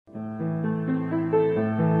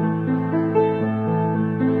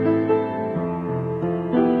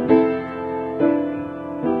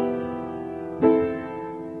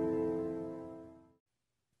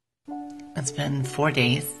It's been 4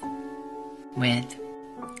 days with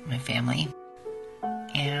my family,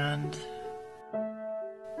 and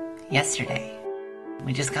yesterday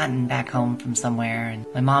we just gotten back home from somewhere, and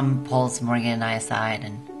my mom pulls Morgan and I aside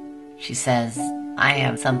and she says, "I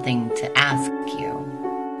have something to ask you."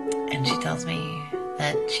 And she tells me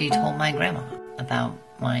that she told my grandma about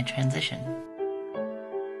my transition.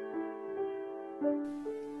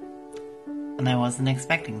 And I wasn't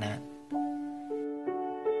expecting that.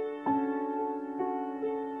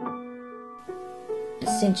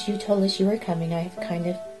 Since you told us you were coming, I've kind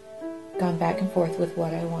of gone back and forth with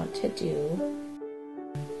what I want to do.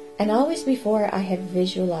 And always before, I had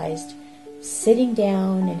visualized sitting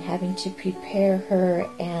down and having to prepare her,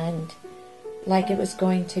 and like it was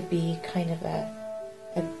going to be kind of a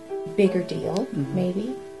bigger deal,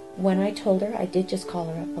 maybe. When I told her, I did just call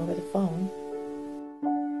her up over the phone.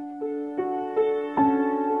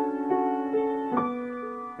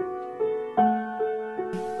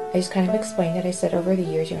 I just kind of explained it. I said, over the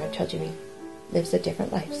years, I've told you he lives a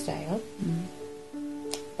different lifestyle.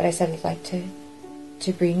 But I said, I'd like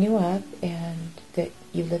to bring you up, and that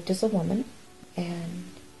you lived as a woman, and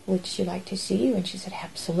would she like to see you? And she said,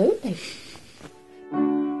 absolutely.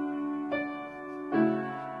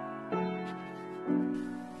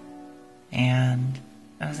 And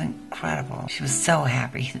it was incredible. She was so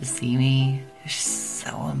happy to see me. It was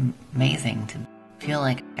so amazing to feel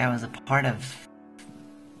like I was a part of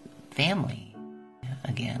family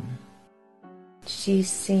again. She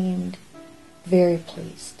seemed very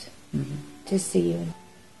pleased to see you.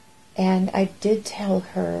 And I did tell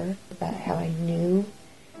her about how I knew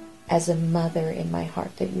as a mother in my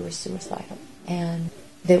heart that you were suicidal, and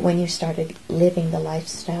that when you started living the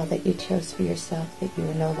lifestyle that you chose for yourself, that you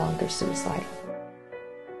were no longer suicidal.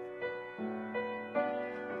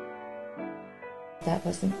 That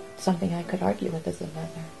wasn't something I could argue with as a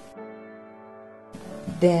mother.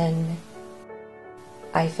 Then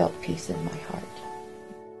I felt peace in my heart.